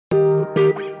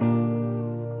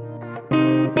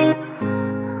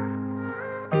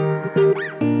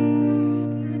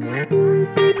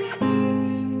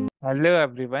Hello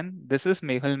everyone, this is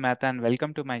Mehul Mehta and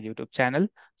welcome to my YouTube channel.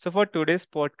 So for today's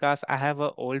podcast, I have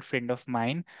an old friend of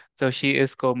mine. So she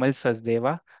is Komal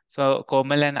Sasdeva. So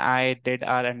Komal and I did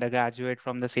our undergraduate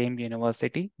from the same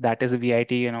university, that is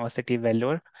VIT University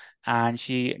Vellore, and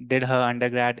she did her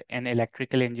undergrad in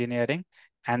electrical engineering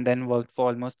and then worked for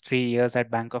almost 3 years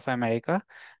at Bank of America.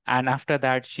 And after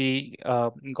that, she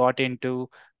got into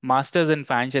Masters in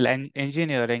Financial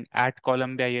Engineering at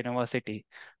Columbia University.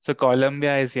 So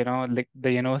Columbia is, like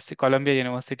the university, Columbia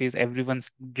University is everyone's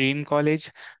dream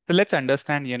college. So let's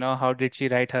understand, how did she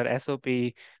write her SOP,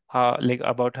 like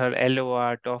about her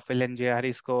LOR, TOEFL and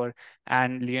GRE score,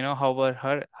 and how was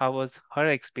her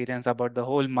experience about the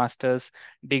whole master's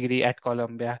degree at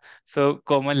Columbia. So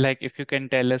Komal, like if you can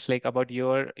tell us like about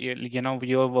your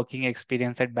working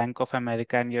experience at Bank of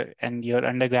America and your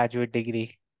undergraduate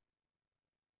degree.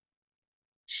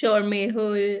 Sure,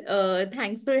 Mehul.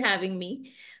 Thanks for having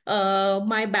me.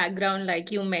 My background,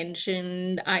 like you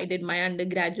mentioned, I did my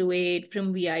undergraduate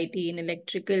from VIT in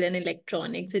electrical and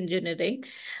electronics engineering,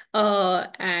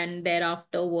 and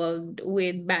thereafter worked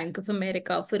with Bank of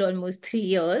America for almost 3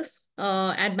 years.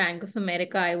 At Bank of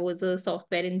America, I was a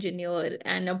software engineer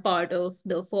and a part of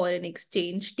the foreign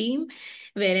exchange team,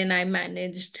 wherein I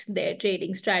managed their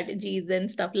trading strategies and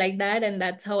stuff like that. And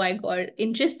that's how I got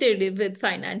interested with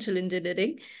financial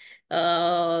engineering.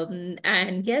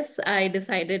 And yes, I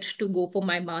decided to go for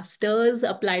my master's,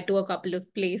 apply to a couple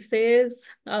of places,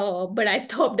 but I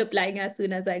stopped applying as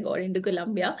soon as I got into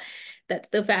Columbia. That's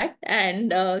the fact.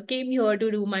 And came here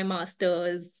to do my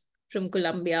master's from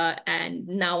Columbia, and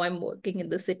now I'm working in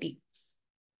the city.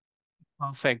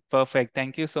 Perfect, perfect.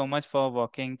 Thank you so much for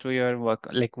walking through your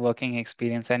working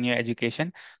experience and your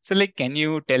education. So, like, can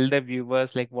you tell the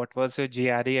viewers, like, what was your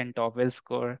GRE and TOEFL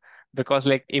score? Because,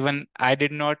 like, even I do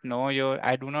not know your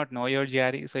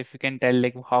GRE. So, if you can tell,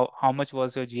 like, how much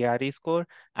was your GRE score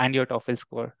and your TOEFL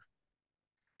score?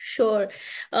 Sure.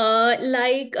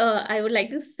 I would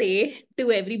like to say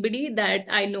to everybody that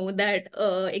I know that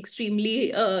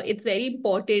it's very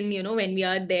important, when we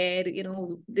are there,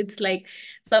 it's like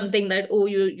something that, oh,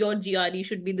 your GRE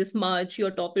should be this much, your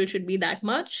TOEFL should be that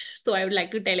much. So I would like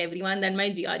to tell everyone that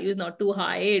my GRE is not too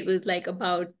high. It was like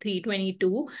about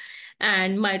 322.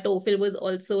 And my TOEFL was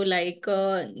also like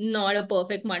not a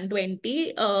perfect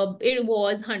 120. It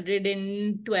was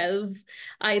 112.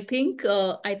 I think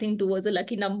two was a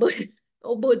lucky number.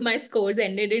 Oh, both my scores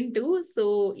ended in two.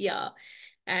 So yeah.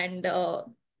 And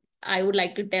I would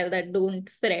like to tell that don't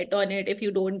fret on it if you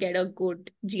don't get a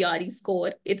good GRE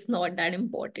score. It's not that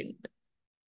important.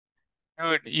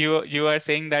 Dude, you are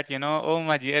saying that, oh,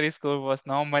 my GRE score was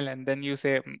normal, and then you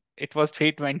say it was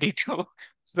 322.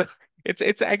 So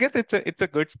it's I guess it's a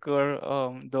good score,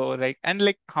 though, like, and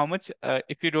like how much,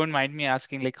 if you don't mind me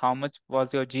asking, like how much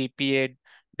was your GPA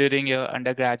during your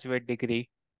undergraduate degree?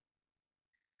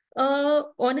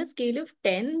 On a scale of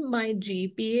 10, my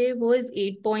GPA was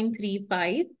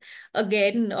 8.35.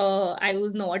 Again, I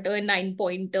was not a nine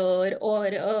pointer or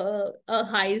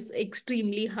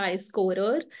extremely high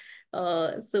scorer.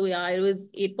 So yeah, it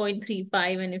was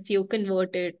 8.35. And if you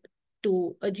convert it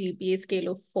to a GPA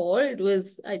scale of 4, it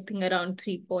was, I think, around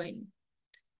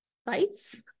 3.5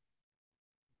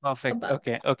 Perfect. above.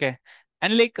 Okay, okay.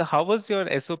 And like, how was your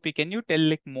SOP? Can you tell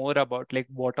like more about like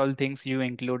what all things you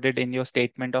included in your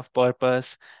statement of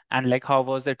purpose and like how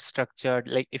was it structured?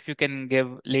 Like, if you can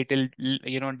give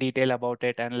detail about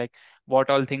it and like what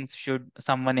all things should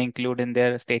someone include in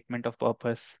their statement of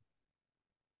purpose?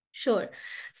 Sure.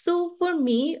 So for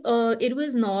me, it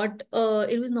was not a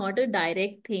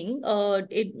direct thing.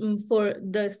 For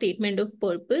the statement of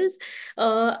purpose,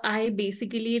 I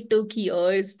basically took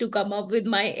years to come up with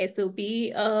my SOP.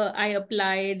 I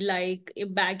applied like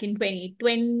back in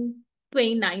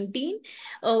 2019,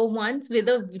 once with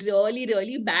a really,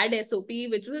 really bad SOP,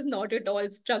 which was not at all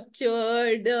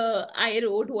structured. I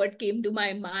wrote what came to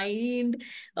my mind.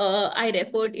 I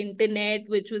referred internet,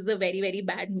 which was a very, very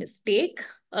bad mistake.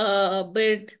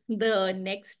 But the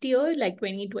next year, like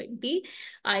 2020,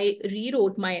 I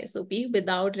rewrote my SOP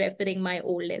without referring my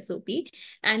old SOP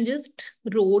and just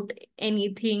wrote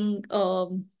anything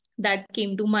that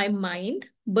came to my mind.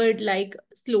 But like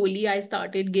slowly, I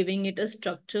started giving it a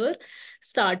structure,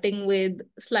 starting with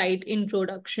slight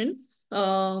introduction.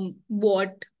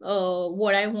 what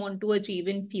I want to achieve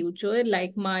in future,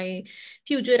 like my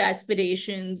future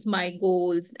aspirations, my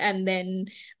goals, and then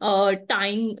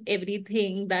tying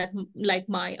everything that like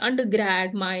my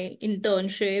undergrad, my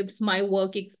internships, my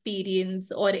work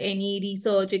experience, or any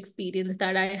research experience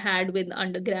that I had with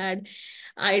undergrad.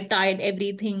 I tied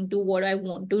everything to what I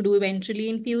want to do eventually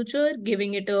in future,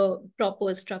 giving it a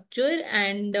proper structure,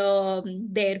 and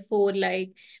therefore,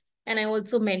 like, and I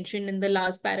also mentioned in the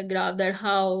last paragraph that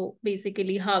how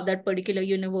basically how that particular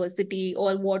university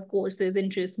or what courses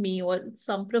interest me, or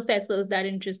some professors that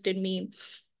interested me,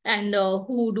 and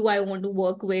who do I want to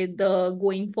work with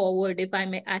going forward if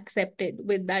I'm accepted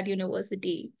with that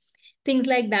university, things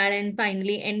like that, and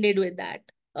finally ended with that.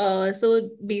 So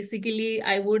basically,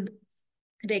 I would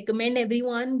recommend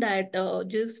everyone that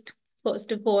just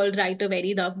first of all write a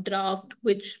very rough draft,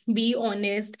 which, be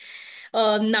honest,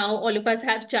 now all of us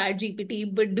have chat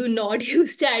gpt, but do not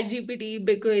use chat gpt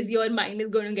because your mind is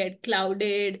going to get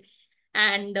clouded,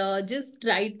 and just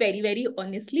write very very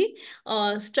honestly.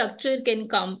 Structure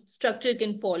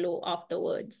can follow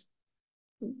afterwards.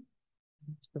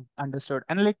 Understood.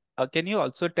 And like, can you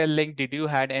also tell, like, did you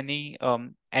had any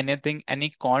anything, any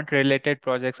quant related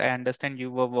projects? I understand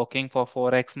you were working for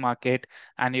Forex market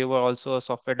and you were also a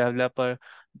software developer,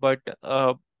 but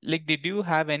like, did you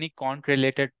have any quant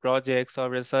related projects or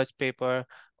research paper,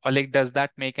 or like, does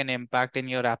that make an impact in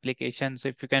your applications?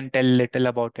 If you can tell little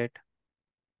about it.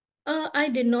 I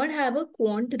did not have a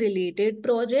quant related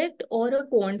project or a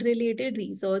quant related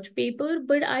research paper,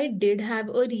 but I did have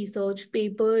a research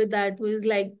paper that was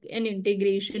like an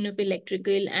integration of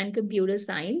electrical and computer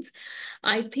science.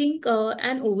 I think,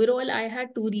 and overall, I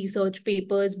had two research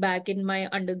papers back in my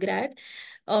undergrad.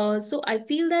 So I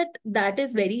feel that that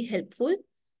is very helpful.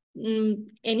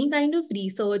 Any kind of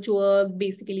research work,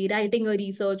 basically writing a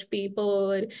research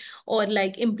paper or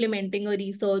like implementing a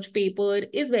research paper,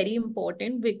 is very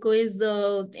important because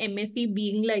MFE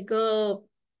being like a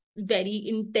very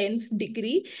intense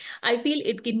degree, I feel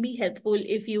it can be helpful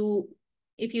if you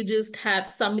just have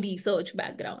some research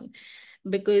background,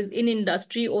 because in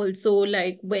industry also,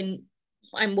 like when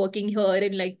I'm working here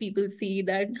and like people see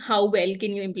that how well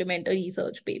can you implement a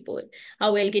research paper,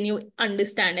 how well can you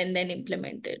understand and then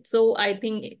implement it. So I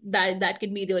think that that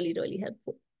can be really really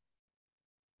helpful.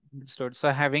 Understood. So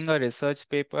having a research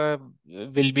paper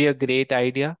will be a great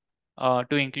idea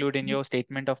to include in your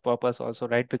statement of purpose also,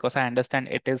 right? Because I understand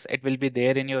it will be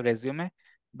there in your resume.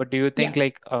 But do you think Yeah.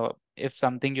 like if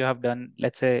something you have done,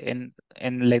 let's say in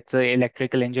let's say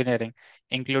electrical engineering,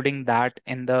 including that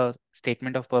in the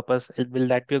statement of purpose, will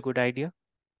that be a good idea?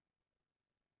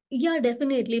 Yeah,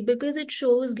 definitely, because it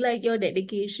shows like your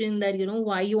dedication, that you know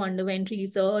why you underwent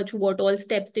research, what all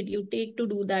steps did you take to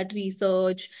do that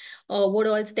research, what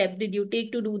all steps did you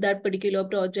take to do that particular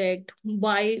project,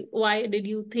 why did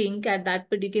you think at that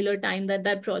particular time that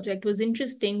that project was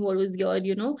interesting, what was your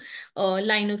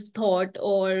line of thought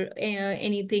or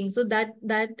anything. So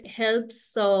that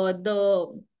helps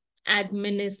the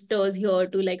administers here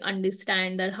to like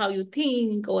understand that how you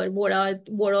think, or what are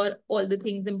all the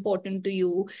things important to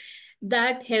you,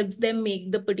 that helps them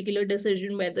make the particular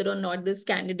decision whether or not this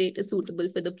candidate is suitable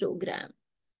for the program.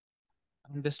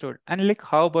 Understood. And like,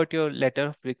 how about your letter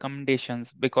of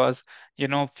recommendations? Because,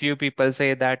 few people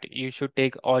say that you should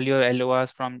take all your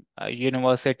LORs from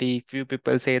university. Few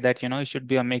people say that, it should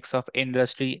be a mix of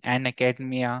industry and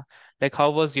academia. Like, how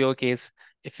was your case?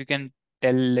 If you can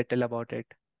tell little about it.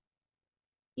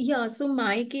 Yeah, so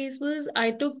my case was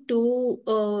I took two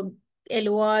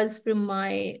LORs from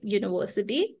my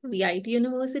university, VIT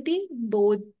University,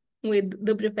 both with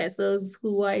the professors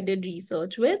who I did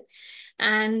research with,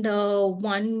 and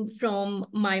one from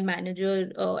my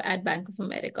manager at Bank of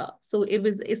America. So it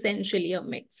was essentially a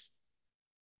mix.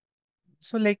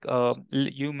 So, like,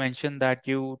 you mentioned that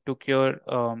you took your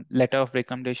letter of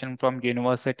recommendation from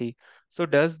university. So,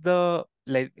 does the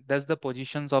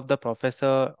positions of the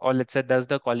professor, or let's say, does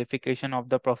the qualification of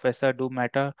the professor do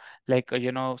matter? Like,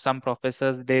 some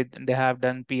professors they have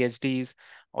done PhDs,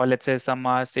 or let's say some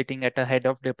are sitting at a head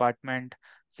of department.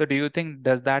 So, do you think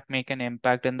does that make an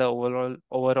impact in the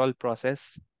overall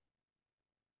process?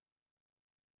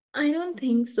 I don't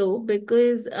think so,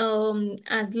 because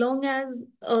as long as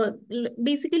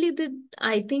basically the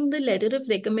I think the letter of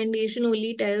recommendation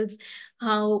only tells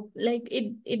how, like,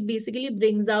 it basically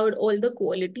brings out all the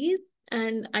qualities,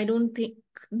 and I don't think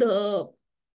the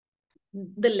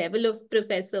the level of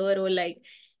professor or like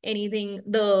anything,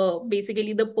 the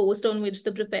basically the post on which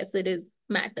the professor is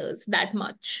matters that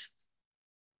much.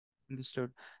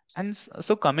 Understood. And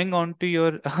so coming on to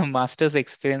your master's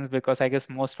experience, because I guess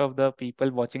most of the people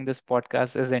watching this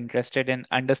podcast is interested in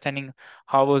understanding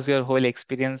how was your whole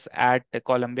experience at the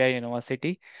Columbia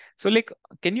University. So like,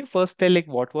 can you first tell like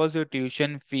what was your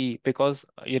tuition fee? Because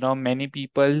many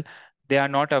people they are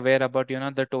not aware about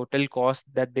the total cost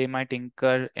that they might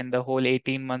incur in the whole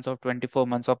 18 months or 24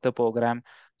 months of the program.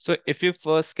 So if you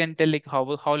first can tell like how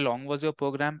long was your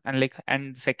program, and like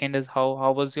and second is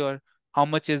how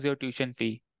much is your tuition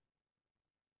fee?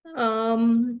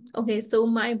 Okay, so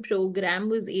my program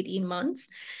was 18 months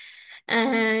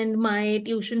and my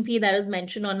tuition fee that was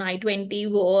mentioned on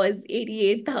I-20 was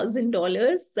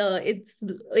 $88,000.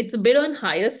 It's a bit on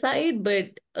higher side,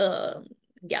 but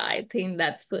yeah, I think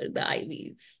that's for the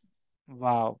IVs.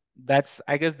 Wow,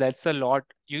 I guess that's a lot.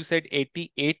 You said Yeah,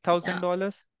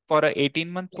 $88,000 for a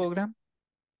 18-month yeah, program?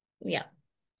 yeah.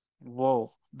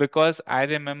 Whoa, because I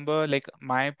remember like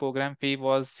my program fee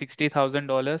was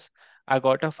 $60,000. I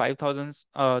got a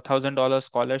 $5,000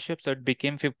 scholarship, so it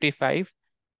became 55.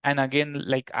 And again,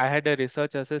 like I had a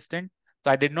research assistant,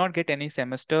 so I did not get any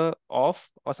semester off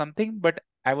or something, but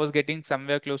I was getting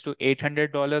somewhere close to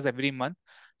 $800 every month.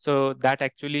 So that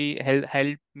actually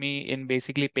helped me in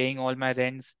basically paying all my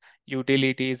rents,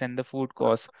 utilities, and the food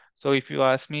costs. So if you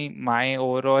ask me, my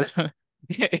overall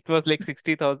it was like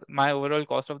 60,000. My overall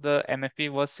cost of the MFP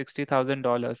was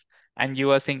 $60,000. And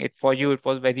you are saying it for you, it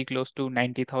was very close to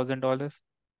 $90,000.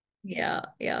 Yeah,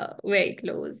 yeah, very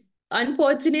close.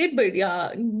 Unfortunate, but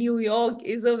yeah, New York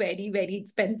is a very, very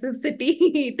expensive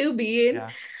city to be in. Yeah.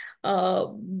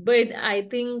 But I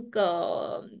think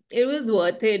it was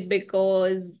worth it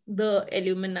because the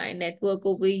alumni network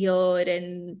over here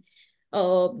and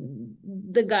uh,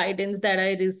 the guidance that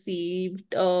I received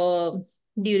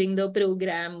during the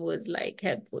program was like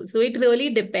helpful. So it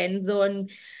really depends on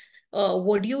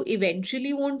what you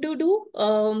eventually want to do.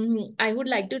 I would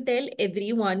like to tell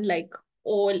everyone, like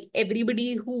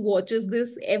everybody who watches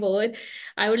this ever,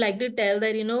 I would like to tell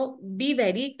that, be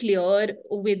very clear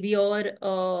with your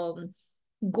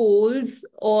goals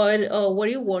or what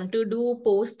you want to do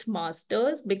post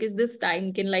masters, because this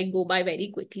time can like go by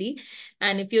very quickly.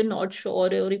 And if you're not sure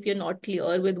or if you're not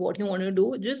clear with what you want to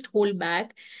do, just hold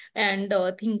back and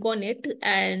think on it.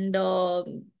 And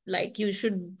like you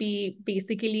should be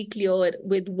basically clear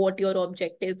with what your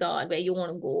objectives are, where you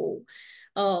want to go,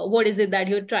 what is it that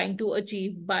you're trying to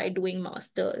achieve by doing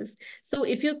masters. So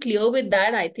if you're clear with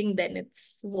that, I think then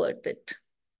it's worth it.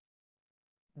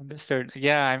 Understood.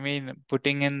 Yeah, I mean,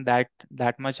 putting in that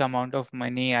much amount of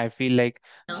money, I feel like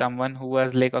Yeah. someone who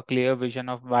has like a clear vision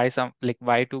of why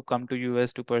to come to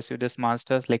US to pursue this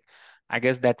masters, like I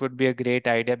guess that would be a great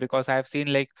idea, because I've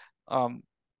seen like um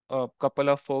a couple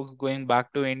of folks going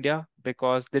back to India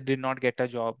because they did not get a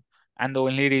job, and the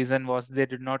only reason was they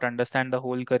did not understand the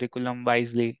whole curriculum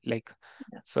wisely.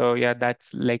 So yeah,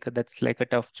 that's like a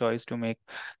tough choice to make.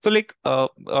 So like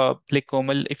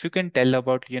Komal, if you can tell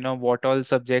about, what all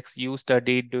subjects you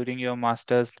studied during your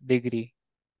master's degree.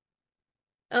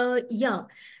 Yeah.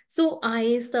 So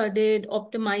I studied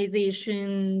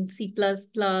optimization, C++,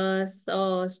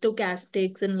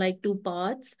 stochastics in like two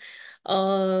parts.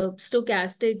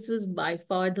 Stochastics was by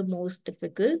far the most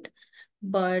difficult,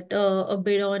 but a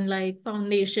bit on like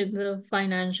foundations of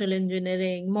financial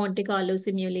engineering, Monte Carlo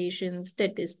simulations,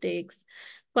 statistics,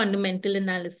 fundamental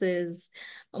analysis,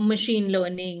 machine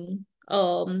learning.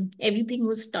 Everything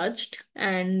was touched,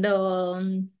 and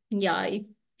yeah, if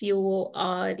you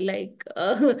are like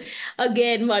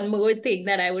again, one more thing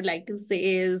that I would like to say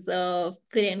is for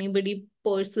anybody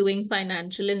pursuing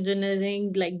financial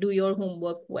engineering, like do your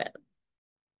homework well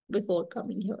before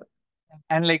coming here.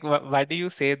 And like, why do you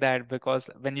say that? Because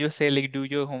when you say like do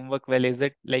your homework well, is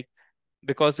it like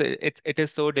because it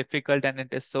is so difficult and it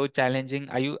is so challenging?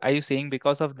 Are you saying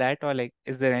because of that, or like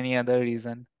is there any other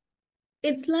reason?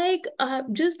 It's like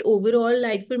just overall,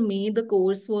 like for me, the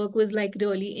coursework was like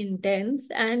really intense,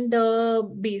 and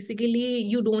basically,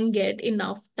 you don't get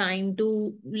enough time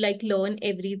to like learn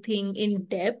everything in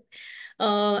depth.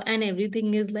 And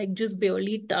everything is like just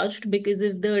barely touched because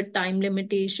of the time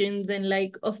limitations. And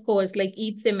like, of course, like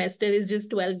each semester is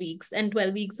just 12 weeks, and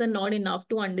 12 weeks are not enough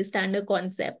to understand a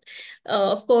concept.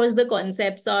 Of course, the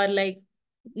concepts are like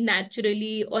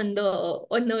naturally on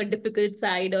the difficult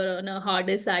side or on a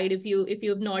harder side if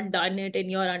you've not done it in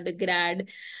your undergrad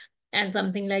and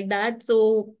something like that,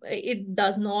 so it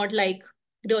does not like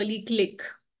really click.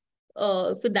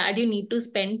 For that you need to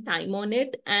spend time on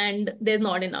it, and there's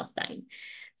not enough time.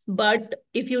 But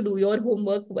if you do your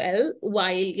homework well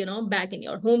while back in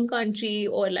your home country,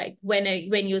 or like when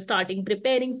you're starting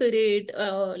preparing for it,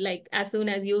 like as soon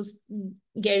as you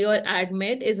get your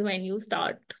admit is when you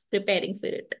start preparing for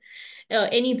it.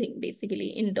 Anything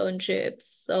basically,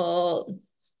 internships,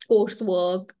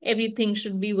 coursework, everything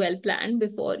should be well planned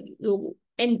before you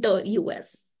enter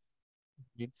US.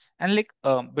 Ye- And like,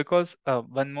 because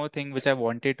one more thing which I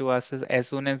wanted to ask is, as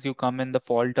soon as you come in the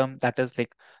fall term, that is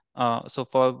like, so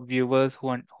for viewers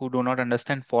who do not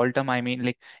understand fall term, I mean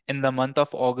like in the month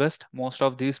of August, most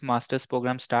of these master's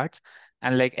program starts,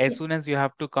 and like as Yeah. soon as you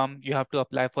have to come, you have to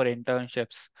apply for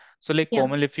internships. So like, Yeah.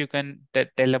 Komal, if you can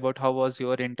tell about how was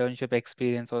your internship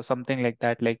experience or something like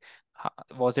that, like,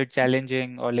 was it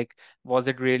challenging, or like was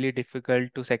it really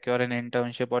difficult to secure an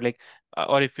internship, or like,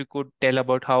 or if you could tell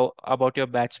about how about your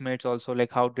batchmates also,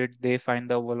 like how did they find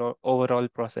the overall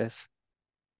process?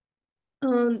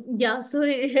 Yeah, so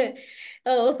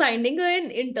finding an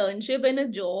internship and a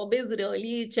job is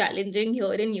really challenging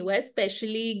here in US,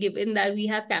 especially given that we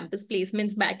have campus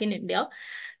placements back in India.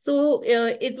 So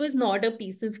it was not a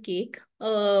piece of cake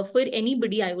for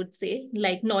anybody, I would say,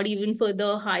 like not even for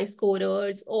the high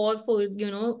scorers or for,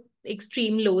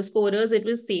 extreme low scorers. It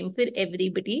was same for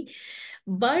everybody.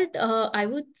 But I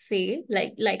would say,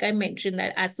 like I mentioned,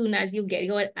 that as soon as you get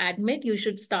your admit, you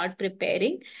should start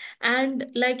preparing, and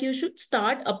like you should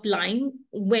start applying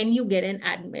when you get an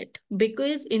admit,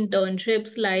 because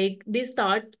internships, like they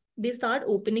start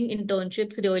opening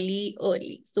internships really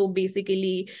early. So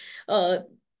basically, uh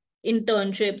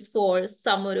internships for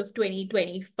summer of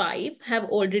 2025 have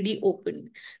already opened.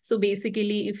 So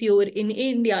basically, if you're in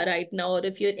India right now, or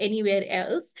if you're anywhere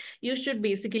else, you should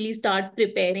basically start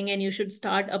preparing and you should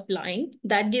start applying.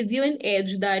 That gives you an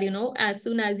edge that, as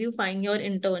soon as you find your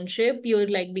internship, you're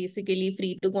like basically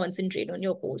free to concentrate on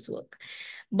your coursework.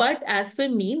 But as for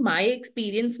me, my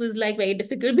experience was like very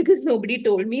difficult because nobody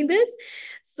told me this.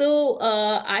 So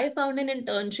I found an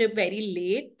internship very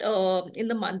late in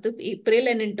the month of April,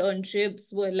 and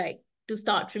internships were like to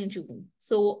start from June.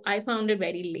 So I found it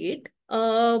very late.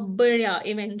 But yeah,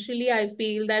 eventually I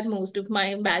feel that most of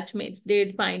my batchmates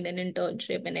did find an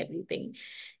internship and everything.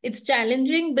 It's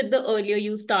challenging, but the earlier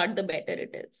you start, the better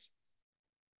it is.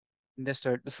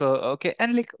 Understood. So, okay,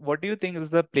 and like, what do you think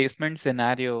is the placement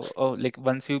scenario? Oh, like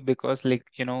once you, because like,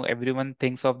 everyone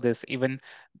thinks of this, even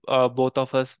both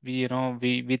of us, we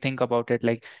think about it,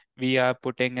 like we are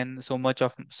putting in so much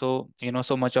of, so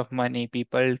much of money.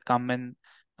 People come in,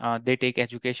 they take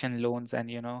education loans, and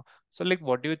so like,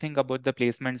 what do you think about the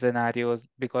placement scenarios?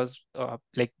 Because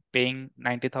like paying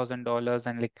 $90,000,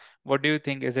 and like, what do you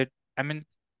think? Is it? I mean,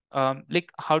 like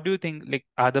how do you think, like,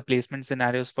 are the placement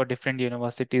scenarios for different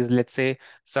universities? Let's say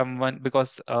someone,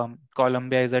 because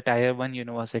Columbia is a tier 1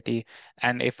 university,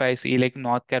 and if I see like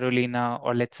North Carolina,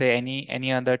 or let's say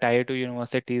any other tier 2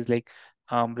 universities like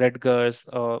Rutgers,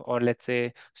 or let's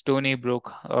say Stony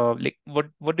Brook, like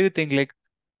what do you think, like,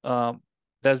 uh,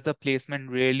 does the placement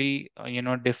really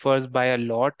differs by a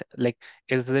lot? Like,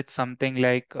 is it something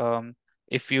like,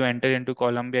 if you enter into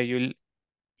Columbia,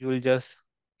 you'll just,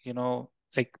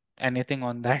 like, anything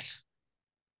on that?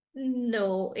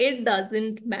 No, it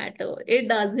doesn't matter. It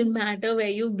doesn't matter where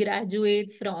you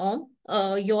graduate from.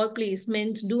 Your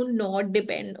placements do not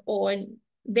depend on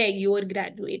where you are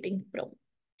graduating from.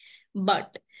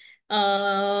 But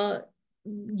uh,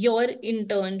 your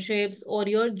internships or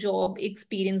your job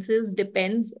experiences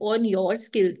depends on your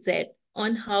skill set,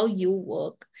 on how you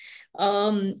work.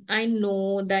 I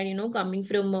know that, coming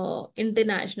from a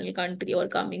international country or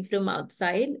coming from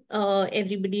outside,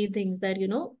 everybody thinks that,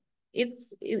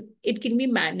 it can be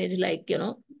managed, like,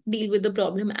 deal with the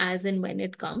problem as and when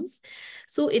it comes.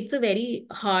 So it's a very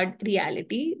hard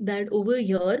reality that over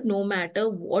here, no matter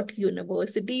what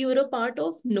university you're a part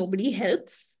of, nobody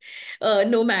helps.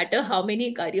 No matter how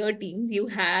many career teams you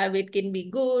have, it can be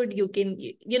good. You can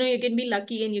be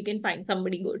lucky and you can find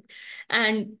somebody good.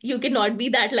 And you cannot be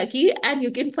that lucky and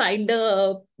you can find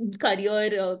a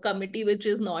career committee which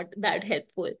is not that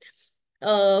helpful.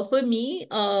 For me,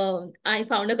 I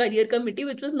found a career committee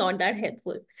which was not that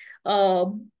helpful. Uh,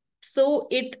 so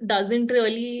it doesn't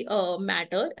really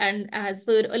matter. And as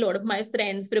for a lot of my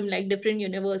friends from like different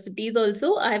universities,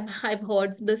 also I've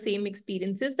heard the same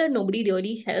experiences that nobody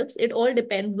really helps. It all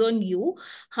depends on you,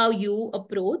 how you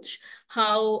approach,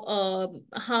 how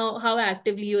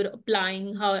actively you're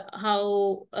applying,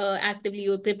 how actively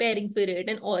you're preparing for it,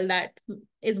 and all that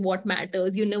is what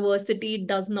matters. University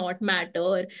does not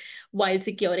matter while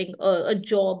securing a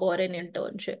job or an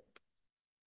internship.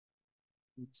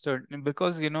 So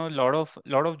because a lot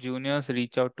of juniors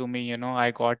reach out to me,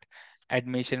 I got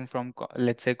admission from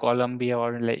let's say Columbia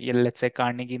or like, yeah, let's say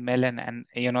Carnegie Mellon, and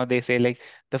they say like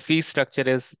the fee structure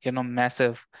is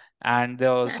massive, and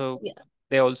Yeah,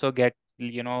 they also get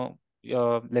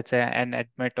let's say an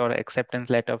admit or acceptance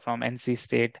letter from NC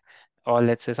State, or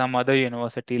let's say some other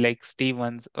university like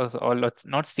Stevens, or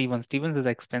not Stevens. Stevens is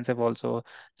expensive also,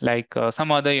 like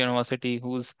some other university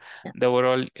whose yeah, the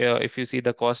overall, if you see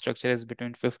the cost structure is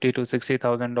between 50 to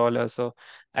 $60,000. So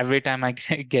every time I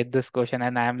get this question,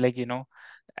 and I'm like,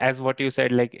 as what you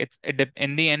said, like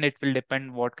in the end, it will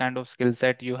depend what kind of skill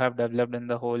set you have developed in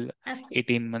the whole absolutely.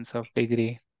 18 months of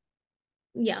degree.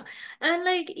 Yeah. And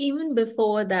like even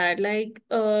before that, like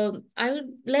I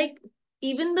would like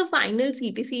even the final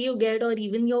CTC you get or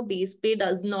even your base pay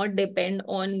does not depend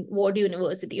on what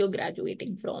university you're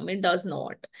graduating from. It does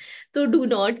not. So do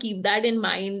not keep that in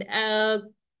mind.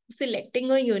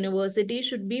 Selecting a university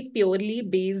should be purely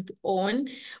based on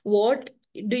what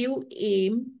do you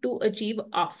aim to achieve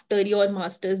after your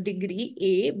master's degree,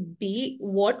 A, B,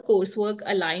 what coursework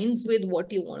aligns with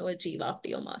what you want to achieve after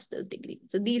your master's degree.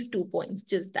 So these 2 points,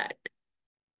 just that.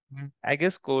 I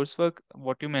guess coursework,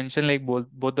 what you mentioned, like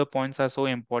both the points are so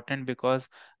important because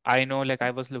I know, like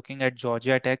I was looking at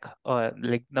Georgia Tech,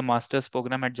 like the master's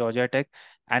program at Georgia Tech,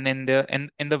 and in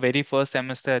the very first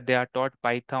semester they are taught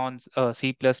Python,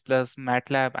 C++,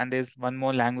 MATLAB, and there's one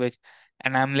more language,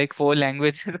 and I'm like four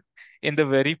languages in the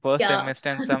very first Yeah. semester,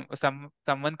 and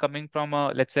someone coming from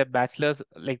a, let's say, bachelor's,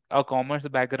 like a commerce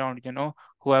background,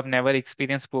 who have never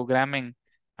experienced programming.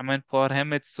 I mean, for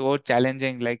him, it's so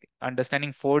challenging, like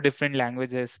understanding four different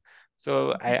languages.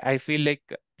 So I feel like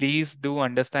please do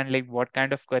understand like what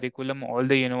kind of curriculum all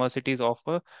the universities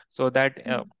offer, so that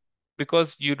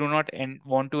because you do not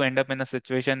want to end up in a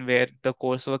situation where the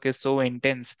coursework is so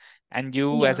intense and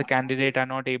you as Yeah. a candidate are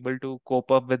not able to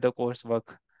cope up with the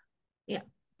coursework. Yeah.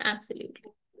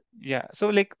 Absolutely. Yeah. So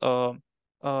like um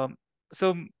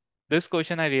so this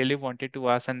question I really wanted to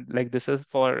ask, and like this is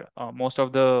for most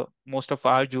of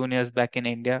our juniors back in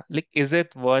India. Like, is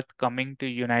it worth coming to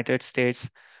United States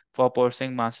for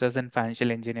pursuing masters in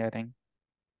financial engineering?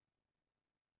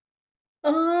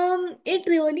 It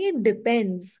really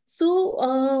depends.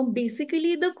 So,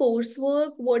 basically, the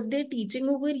coursework, what they're teaching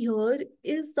over here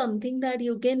is something that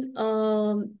you can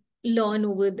learn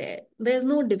over there. There's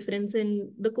no difference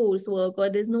in the coursework,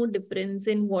 or there's no difference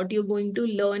in what you're going to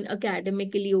learn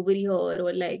academically over here,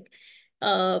 or like,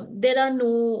 there are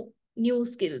no new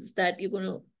skills that you're going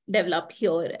to develop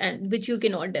here and which you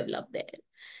cannot develop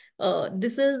there.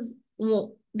 This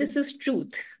is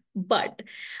truth. But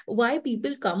why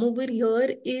people come over here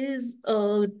is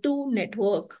to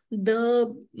network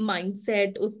the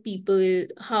mindset of people,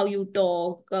 how you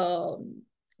talk,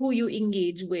 who you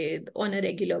engage with on a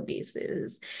regular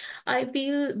basis. I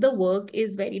feel the work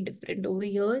is very different over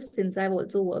here since I've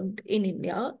also worked in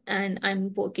India and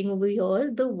I'm working over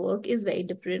here. The work is very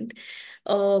different.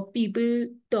 People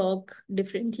talk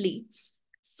differently,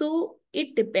 so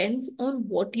it depends on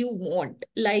what you want.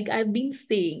 Like I've been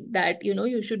saying that,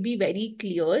 you should be very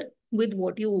clear with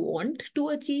what you want to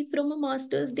achieve from a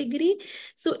master's degree.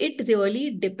 So it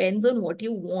really depends on what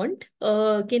you want.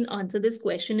 Can answer this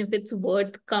question if it's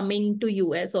worth coming to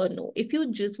US or no. If you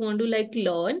just want to like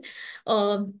learn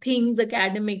things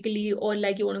academically or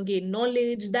like you want to gain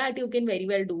knowledge, that you can very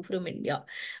well do from India.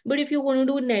 But if you want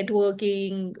to do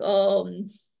networking,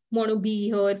 want to be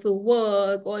here for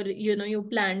work, or you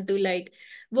plan to like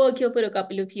work here for a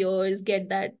couple of years, get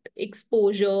that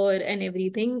exposure and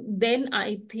everything, then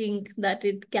I think that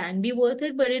it can be worth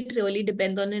it. But it really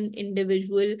depends on an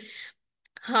individual,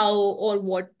 how or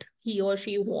what he or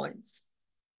she wants.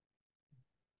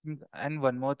 And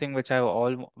one more thing which I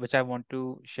want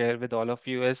to share with all of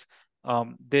you is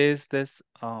there's this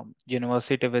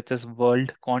university which is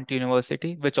World Quant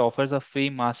University, which offers a free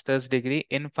master's degree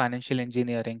in financial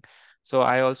engineering. So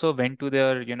I also went to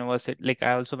their university, like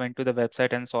I also went to the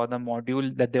website and saw the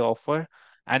module that they offer,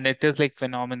 and it is like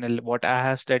phenomenal. What I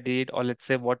have studied, or let's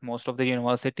say what most of the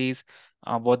universities,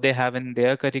 what they have in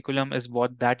their curriculum is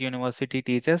what that university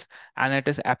teaches, and it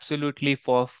is absolutely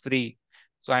for free.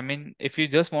 So, I mean, if you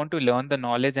just want to learn the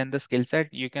knowledge and the skill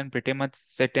set, you can pretty much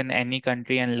sit in any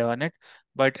country and learn it.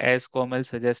 But as Komal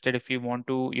suggested, if you want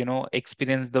to,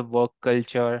 experience the work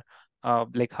culture,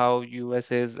 like how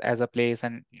US is as a place,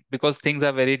 and because things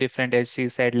are very different, as she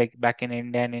said, like back in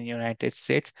India and in United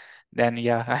States, then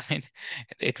yeah, I mean,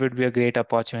 it would be a great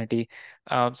opportunity.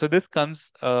 So this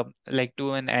comes like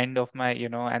to an end of my,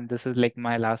 and this is like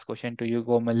my last question to you,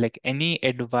 Komal. Like any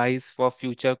advice for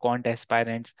future quant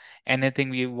aspirants? Anything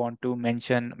we want to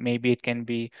mention? Maybe it can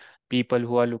be people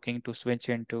who are looking to switch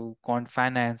into quant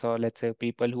finance, or let's say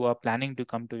people who are planning to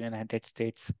come to United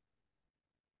States.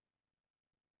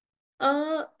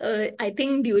 I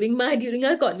think during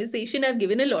our conversation, I've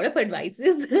given a lot of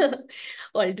advices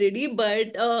already.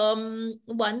 But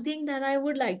one thing that I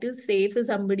would like to say for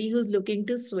somebody who's looking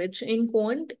to switch in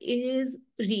quant is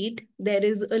read. There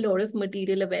is a lot of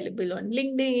material available on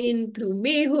LinkedIn, through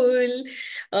Mehul,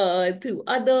 through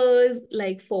others.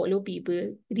 Like follow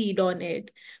people, read on it.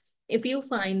 If you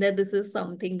find that this is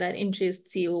something that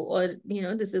interests you, or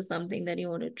this is something that you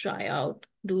want to try out,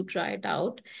 do try it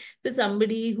out. For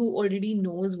somebody who already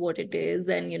knows what it is,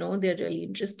 and they're really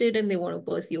interested and they want to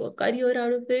pursue a career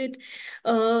out of it,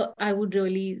 I would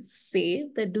really say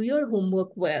that do your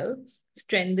homework well,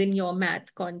 strengthen your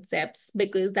math concepts,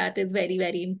 because that is very,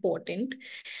 very important.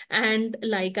 And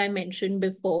like I mentioned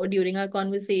before during our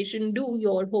conversation, do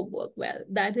your homework well.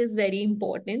 That is very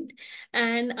important.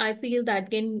 And I feel that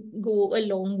can go a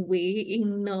long way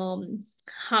in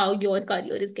how your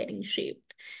career is getting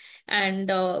shaped. And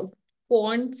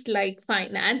quants, like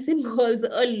finance, involves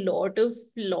a lot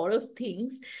of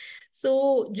things.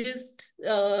 So just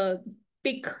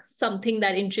pick something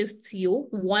that interests you,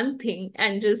 one thing,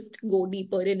 and just go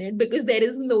deeper in it, because there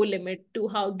is no limit to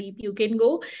how deep you can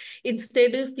go.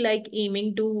 Instead of like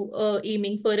aiming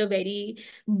for a very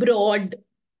broad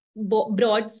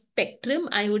broad spectrum,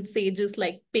 I would say just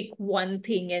like pick one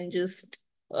thing and just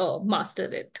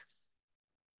master it.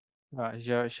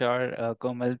 Sure,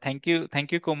 Komal. Thank you,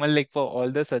 Komal, like for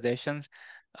all the suggestions.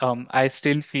 I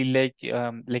still feel like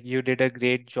you did a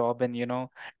great job, and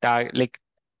like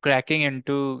cracking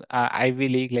into Ivy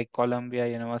League like Columbia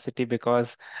University,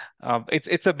 because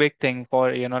it's a big thing for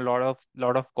a lot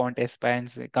of quant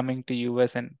aspirants coming to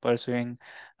US and pursuing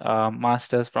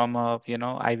masters from a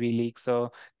Ivy League.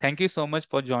 So thank you so much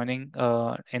for joining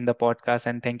in the podcast,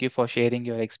 and thank you for sharing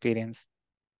your experience.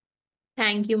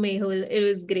 Thank you, Mehul. It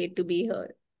was great to be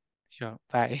here. Sure,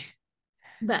 bye.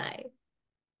 Bye.